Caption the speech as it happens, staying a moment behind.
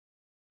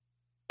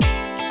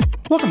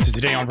Welcome to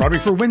Today on Broadway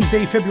for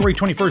Wednesday, February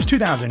 21st,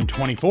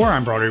 2024.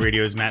 I'm Broadway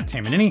Radio's Matt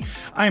Tamanini.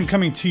 I am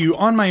coming to you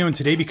on my own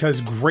today because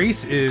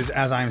Grace is,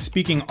 as I am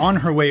speaking, on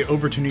her way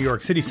over to New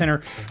York City Center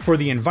for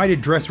the invited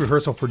dress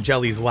rehearsal for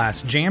Jelly's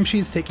Last Jam.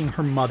 She's taking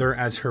her mother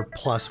as her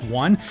plus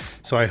one,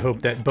 so I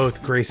hope that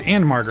both Grace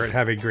and Margaret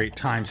have a great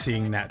time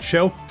seeing that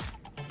show.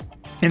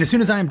 And as soon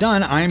as I am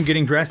done, I am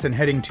getting dressed and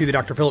heading to the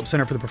Dr. Phillips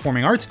Center for the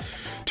Performing Arts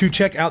to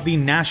check out the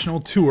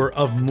national tour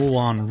of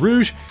Moulin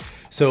Rouge.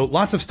 So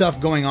lots of stuff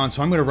going on,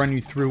 so I'm going to run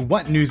you through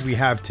what news we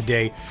have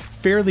today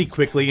fairly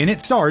quickly. And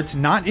it starts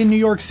not in New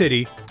York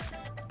City,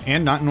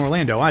 and not in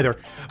Orlando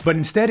either, but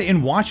instead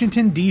in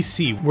Washington,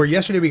 D.C., where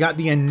yesterday we got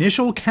the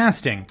initial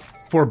casting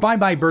for Bye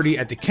Bye Birdie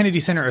at the Kennedy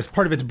Center as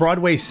part of its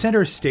Broadway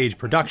center stage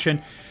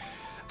production.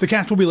 The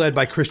cast will be led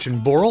by Christian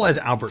Borle as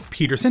Albert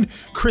Peterson,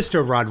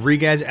 Krista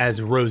Rodriguez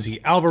as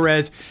Rosie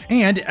Alvarez,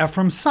 and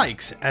Ephraim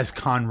Sykes as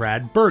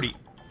Conrad Birdie.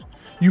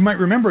 You might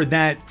remember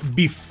that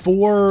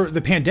before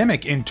the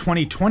pandemic in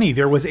 2020,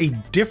 there was a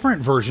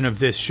different version of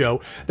this show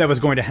that was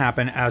going to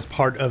happen as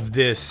part of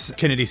this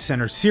Kennedy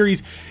Center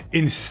series.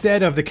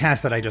 Instead of the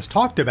cast that I just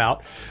talked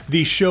about,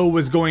 the show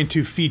was going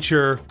to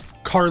feature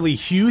Carly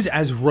Hughes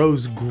as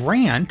Rose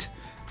Grant,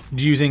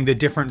 using the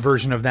different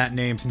version of that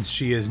name since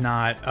she is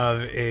not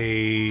of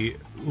a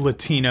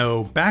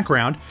Latino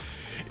background.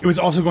 It was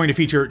also going to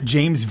feature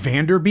James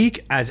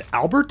Vanderbeek as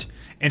Albert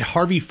and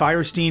Harvey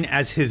Fierstein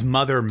as his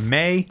mother,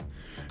 May.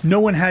 No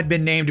one had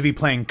been named to be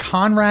playing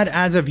Conrad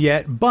as of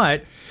yet,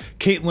 but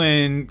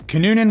Caitlin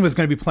Kinnunen was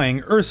going to be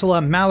playing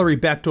Ursula, Mallory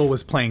Bechtel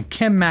was playing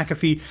Kim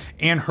McAfee,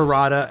 Anne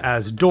Harada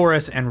as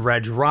Doris, and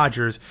Reg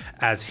Rogers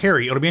as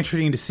Harry. It'll be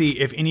interesting to see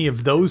if any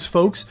of those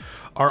folks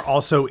are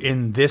also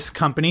in this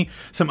company.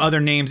 Some other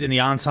names in the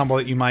ensemble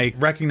that you might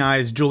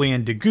recognize: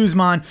 Julian de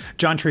Guzman,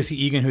 John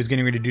Tracy Egan, who's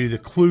getting ready to do the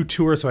Clue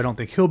tour, so I don't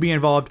think he'll be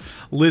involved,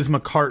 Liz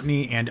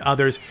McCartney, and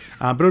others.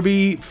 But it'll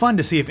be fun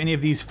to see if any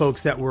of these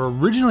folks that were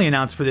originally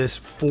announced for this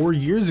 4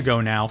 years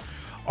ago now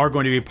are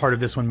going to be part of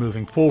this one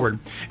moving forward.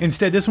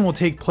 Instead, this one will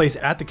take place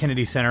at the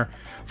Kennedy Center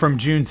from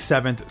June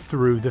 7th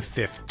through the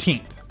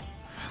 15th.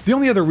 The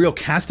only other real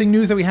casting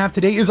news that we have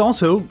today is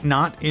also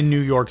not in New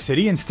York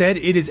City. Instead,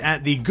 it is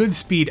at the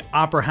Goodspeed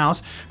Opera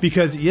House,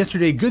 because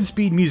yesterday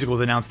Goodspeed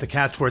Musicals announced the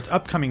cast for its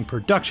upcoming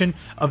production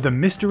of The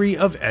Mystery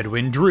of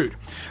Edwin Drood.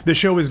 The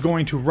show is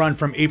going to run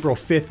from April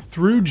 5th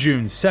through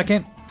June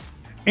 2nd.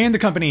 And the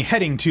company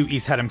heading to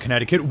East Haddam,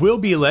 Connecticut will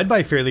be led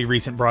by fairly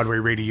recent Broadway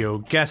radio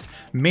guest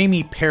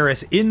Mamie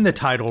Paris in the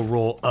title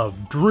role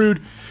of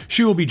Drood.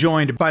 She will be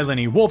joined by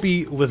Lenny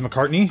Wolpe, Liz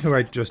McCartney, who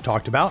I just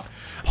talked about,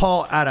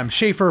 Paul Adam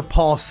Schaefer,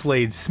 Paul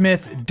Slade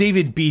Smith,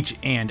 David Beach,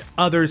 and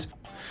others.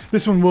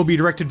 This one will be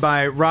directed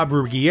by Rob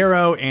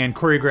Ruggiero and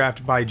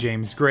choreographed by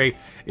James Gray.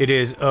 It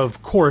is,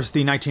 of course,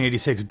 the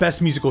 1986 Best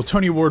Musical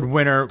Tony Award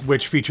winner,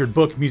 which featured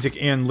book, music,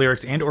 and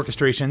lyrics and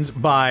orchestrations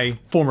by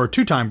former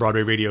two-time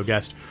Broadway radio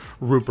guest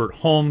Rupert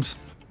Holmes.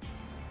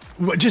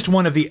 Just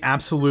one of the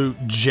absolute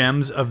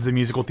gems of the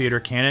musical theater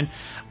canon.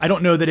 I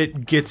don't know that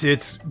it gets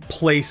its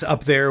place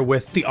up there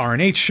with the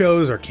R&H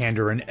shows or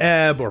Candor and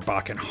Ebb or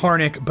Bach and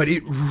Harnick, but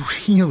it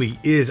really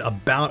is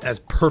about as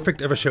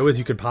perfect of a show as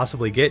you could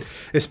possibly get,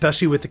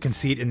 especially with the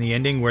conceit in the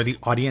ending where the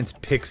audience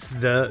picks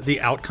the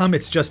outcome.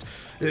 It's just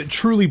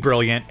truly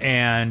brilliant,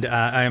 and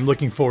I am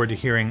looking forward to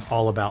hearing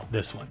all about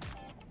this one.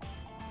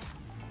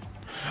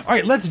 All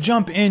right, let's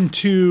jump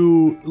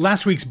into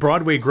last week's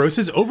Broadway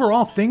grosses.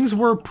 Overall, things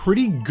were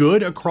pretty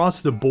good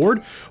across the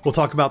board. We'll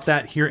talk about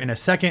that here in a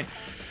second.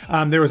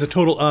 There was a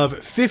total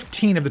of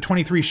 15 of the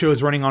 23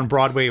 shows running on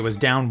Broadway. It was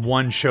down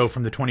one show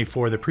from the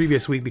 24 the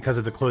previous week because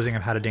of the closing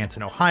of How to Dance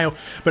in Ohio.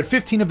 But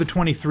 15 of the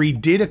 23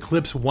 did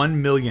eclipse $1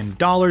 million.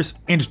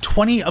 And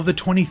 20 of the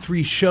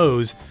 23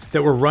 shows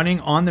that were running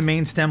on the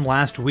main stem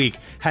last week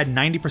had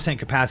 90%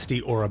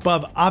 capacity or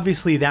above.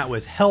 Obviously, that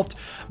was helped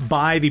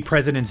by the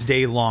President's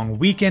Day long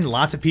weekend.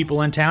 Lots of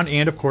people in town,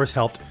 and of course,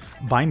 helped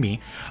by me.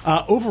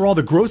 Overall,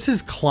 the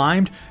grosses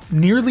climbed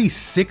nearly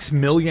 $6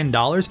 million,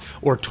 or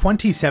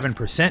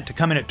 27%, to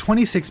come in at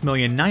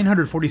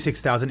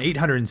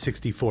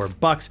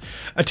 $26,946,864.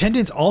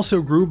 Attendance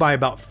also grew by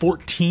about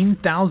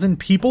 14,000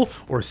 people,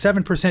 or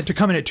 7%, to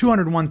come in at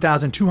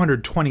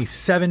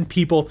 201,227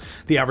 people.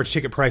 The average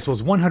ticket price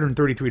was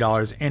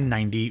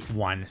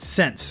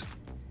 $133.91.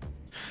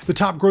 The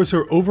top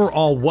grosser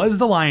overall was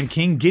The Lion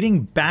King,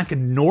 getting back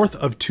north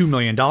of $2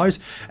 million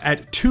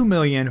at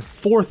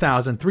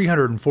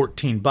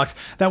 $2,004,314.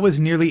 That was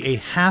nearly a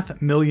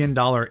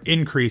 $500,000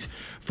 increase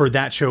for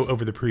that show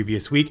over the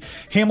previous week.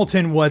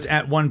 Hamilton was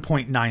at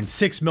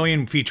 $1.96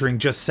 million, featuring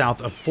just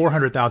south of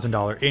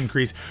 $400,000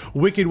 increase.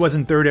 Wicked was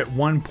in third at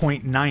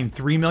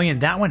 $1.93 million.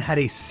 That one had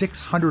a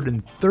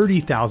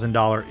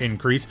 $630,000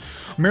 increase.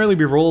 Merrily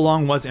Be Roll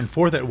Along was in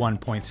fourth at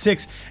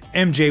 $1.6.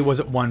 MJ was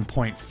at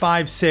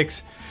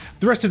 $1.56.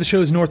 The rest of the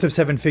shows north of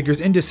seven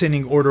figures in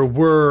descending order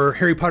were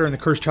Harry Potter and the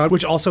Cursed Child,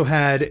 which also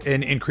had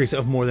an increase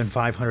of more than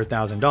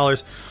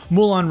 $500,000,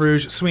 Moulin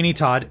Rouge, Sweeney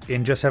Todd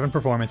in just 7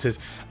 performances,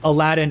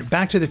 Aladdin,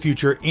 Back to the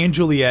Future, and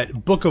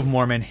Juliet, Book of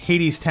Mormon,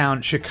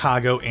 Hadestown,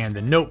 Chicago, and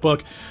The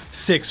Notebook.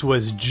 6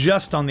 was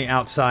just on the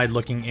outside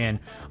looking in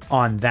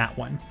on that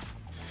one.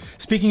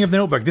 Speaking of The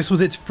Notebook, this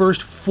was its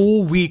first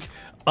full week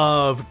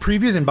of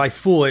previews, and by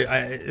full,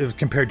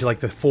 compared to like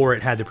the 4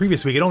 it had the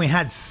previous week, it only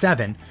had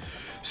 7.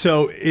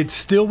 So it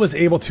still was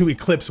able to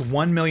eclipse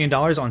 $1 million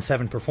on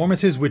 7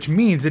 performances, which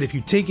means that if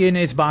you take in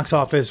its box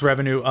office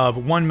revenue of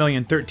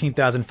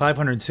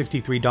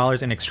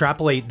 $1,013,563 and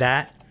extrapolate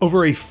that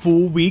over a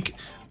full week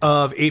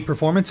of 8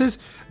 performances,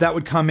 that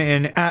would come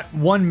in at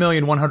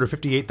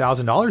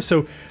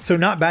 $1,158,000. So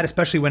not bad,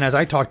 especially when, as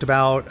I talked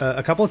about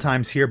a couple of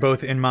times here,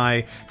 both in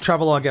my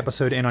travelogue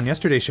episode and on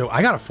yesterday's show,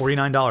 I got a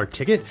 $49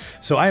 ticket.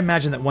 So I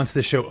imagine that once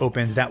this show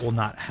opens, that will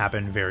not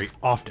happen very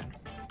often.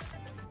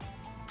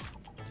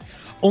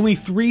 Only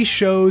 3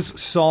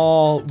 shows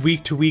saw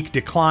week-to-week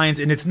declines,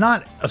 and it's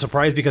not a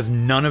surprise because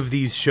none of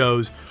these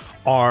shows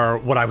are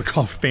what I would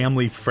call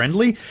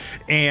family-friendly,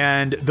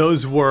 and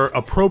those were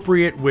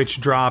Appropriate, which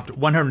dropped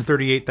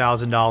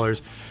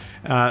 $138,000,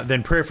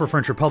 then Prayer for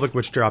French Republic,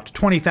 which dropped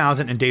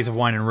 $20,000, and Days of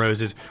Wine and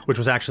Roses, which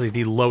was actually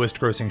the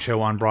lowest-grossing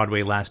show on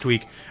Broadway last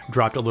week,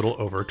 dropped a little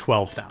over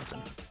 $12,000.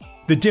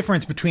 The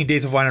difference between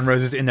Days of Wine and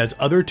Roses and those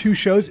other 2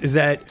 shows is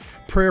that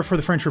Prayer for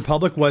the French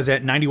Republic was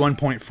at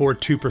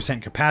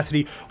 91.42%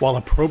 capacity, while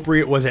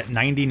Appropriate was at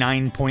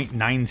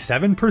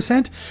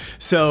 99.97%.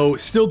 So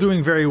still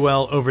doing very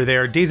well over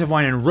there. Days of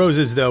Wine and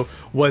Roses, though,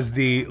 was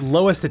the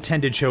lowest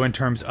attended show in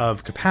terms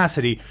of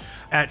capacity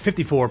at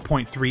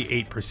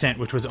 54.38%,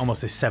 which was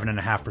almost a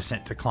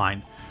 7.5%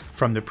 decline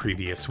from the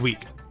previous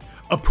week.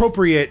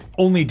 Appropriate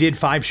only did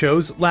 5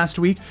 shows last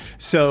week,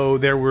 so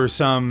there were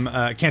some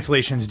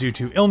cancellations due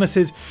to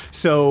illnesses.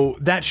 So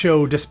that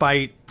show,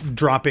 despite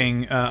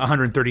dropping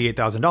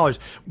 $138,000,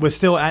 was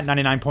still at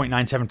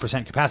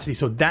 99.97% capacity,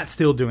 so that's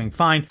still doing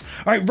fine.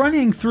 All right,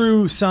 running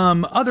through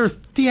some other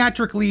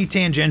theatrically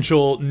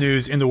tangential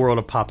news in the world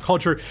of pop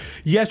culture.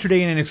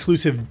 Yesterday, in an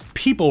exclusive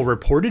People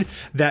reported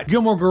that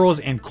Gilmore Girls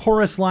and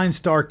Chorus Line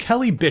star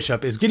Kelly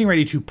Bishop is getting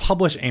ready to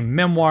publish a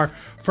memoir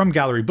from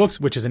Gallery Books,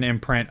 which is an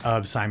imprint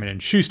of Simon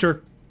 &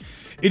 Schuster.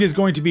 It is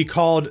going to be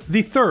called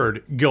The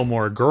Third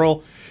Gilmore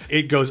Girl.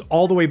 It goes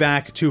all the way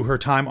back to her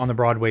time on the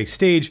Broadway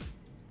stage,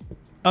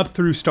 up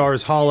through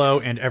Stars Hollow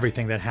and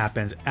everything that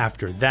happens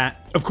after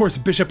that. Of course,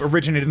 Bishop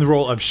originated in the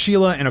role of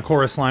Sheila in A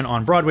Chorus Line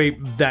on Broadway.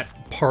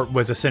 That part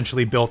was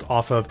essentially built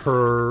off of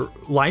her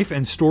life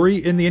and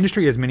story in the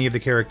industry, as many of the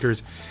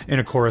characters in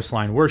A Chorus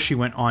Line were. She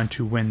went on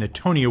to win the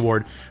Tony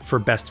Award for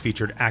Best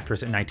Featured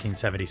Actress in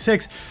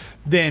 1976,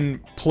 then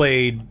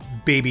played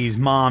Baby's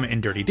mom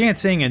in Dirty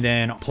Dancing, and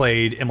then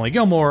played Emily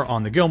Gilmore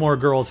on The Gilmore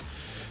Girls.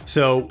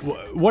 So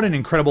what an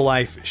incredible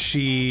life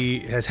she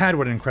has had,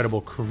 what an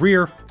incredible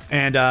career.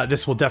 And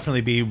this will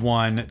definitely be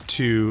one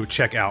to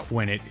check out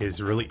when it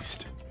is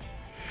released.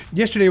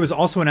 Yesterday, it was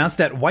also announced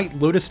that White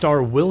Lotus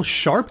star Will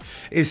Sharp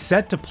is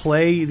set to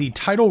play the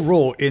title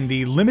role in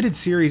the limited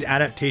series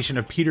adaptation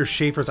of Peter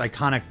Shaffer's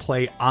iconic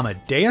play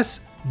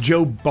Amadeus.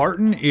 Joe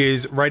Barton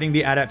is writing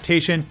the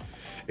adaptation.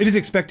 It is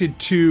expected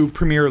to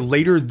premiere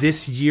later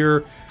this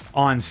year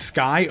on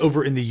Sky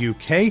over in the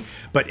UK,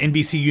 but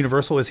NBC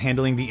Universal is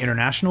handling the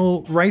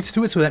international rights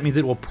to it, so that means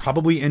it will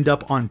probably end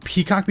up on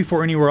Peacock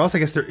before anywhere else. I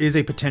guess there is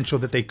a potential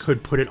that they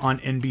could put it on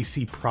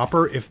NBC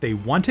proper if they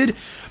wanted,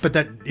 but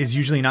that is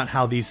usually not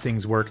how these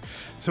things work.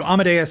 So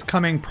Amadeus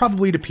coming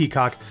probably to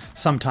Peacock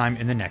sometime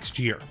in the next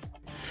year.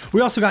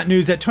 We also got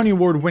news that Tony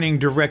Award-winning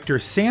director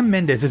Sam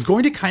Mendes is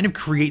going to kind of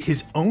create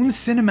his own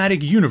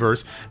cinematic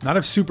universe, not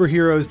of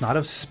superheroes, not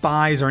of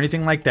spies or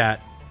anything like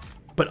that,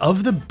 but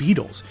of the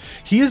Beatles.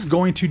 He is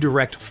going to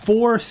direct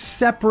 4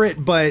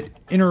 separate but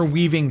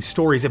interweaving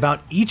stories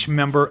about each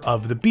member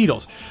of the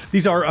Beatles.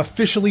 These are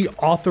officially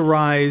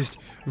authorized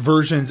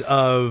versions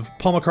of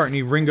Paul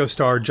McCartney, Ringo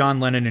Starr, John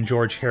Lennon, and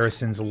George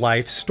Harrison's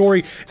life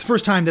story. It's the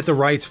first time that the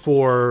rights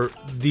for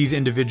these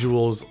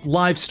individuals'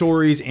 live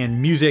stories and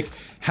music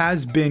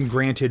has been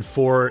granted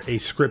for a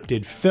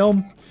scripted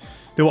film.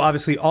 They will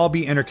obviously all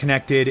be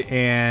interconnected,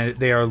 and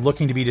they are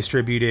looking to be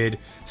distributed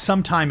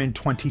sometime in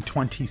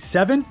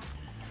 2027.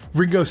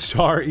 Ringo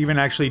Starr even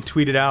actually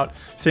tweeted out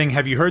saying,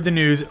 "Have you heard the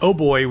news? Oh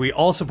boy, we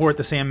all support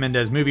the Sam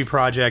Mendes movie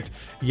project.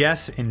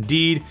 Yes,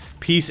 indeed.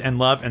 Peace and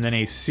love." And then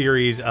a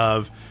series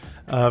of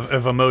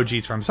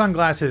emojis from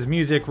sunglasses,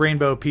 music,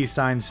 rainbow, peace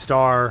signs,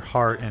 star,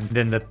 heart, and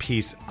then the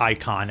peace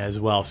icon as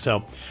well.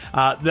 So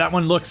that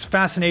one looks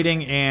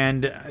fascinating,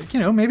 and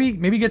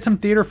maybe get some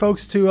theater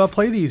folks to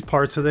play these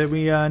parts so that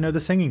we know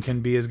the singing can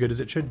be as good as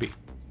it should be.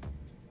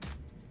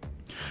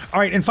 All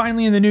right, and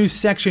finally in the news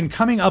section,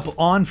 coming up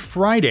on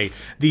Friday,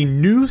 the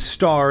new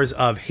stars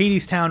of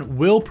Hadestown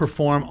will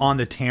perform on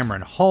the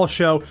Tamron Hall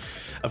show.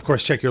 Of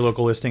course, check your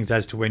local listings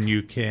as to when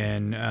you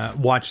can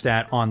watch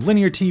that on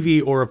linear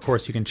TV, or of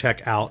course you can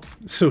check out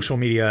social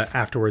media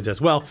afterwards as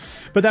well.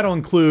 But that'll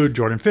include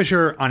Jordan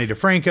Fisher, Ani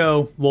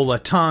DeFranco, Lola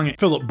Tung,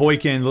 Philip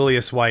Boykin,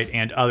 Lilius White,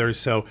 and others.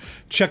 So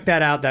check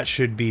that out. That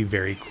should be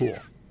very cool.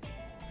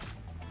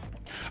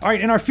 All right,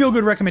 and our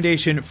feel-good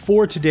recommendation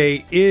for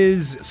today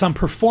is some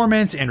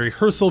performance and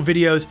rehearsal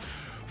videos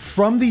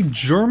from the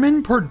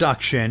German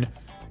production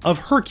of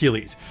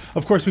Hercules.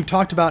 Of course, we've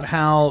talked about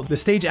how the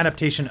stage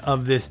adaptation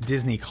of this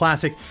Disney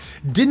classic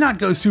did not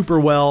go super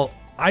well,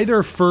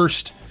 either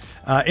first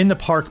in the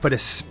park, but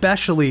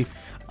especially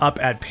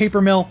up at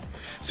Paper Mill.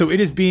 So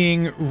it is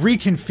being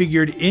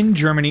reconfigured in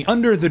Germany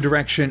under the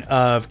direction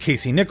of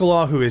Casey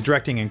Nicholaw, who is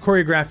directing and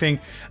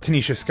choreographing.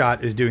 Tanisha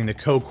Scott is doing the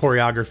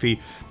co-choreography.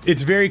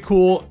 It's very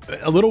cool.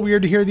 A little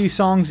weird to hear these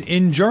songs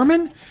in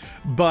German,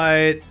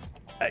 but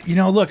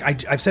look,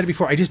 I've said it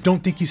before. I just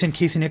don't think you send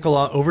Casey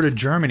Nicholaw over to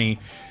Germany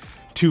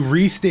to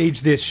restage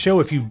this show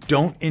if you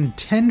don't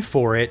intend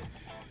for it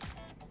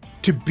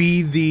to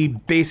be the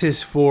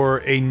basis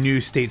for a new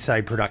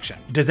stateside production.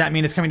 Does that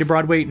mean it's coming to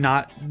Broadway?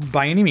 Not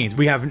by any means.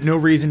 We have no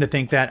reason to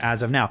think that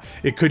as of now.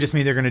 It could just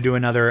mean they're going to do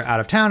another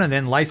out of town and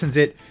then license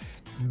it.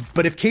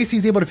 But if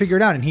Casey's able to figure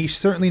it out, and he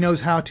certainly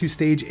knows how to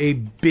stage a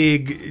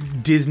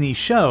big Disney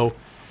show,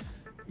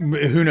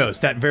 who knows?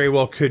 That very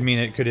well could mean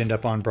it could end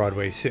up on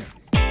Broadway soon.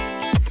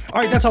 All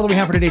right, that's all that we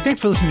have for today.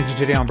 Thanks for listening to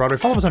Today on Broadway.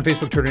 Follow us on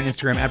Facebook, Twitter, and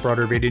Instagram at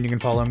Broadway Radio, and you can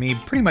follow me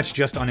pretty much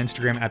just on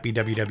Instagram at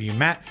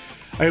BWWMatt.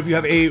 I hope you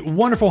have a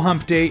wonderful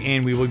hump day,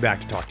 and we will be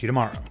back to talk to you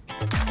tomorrow.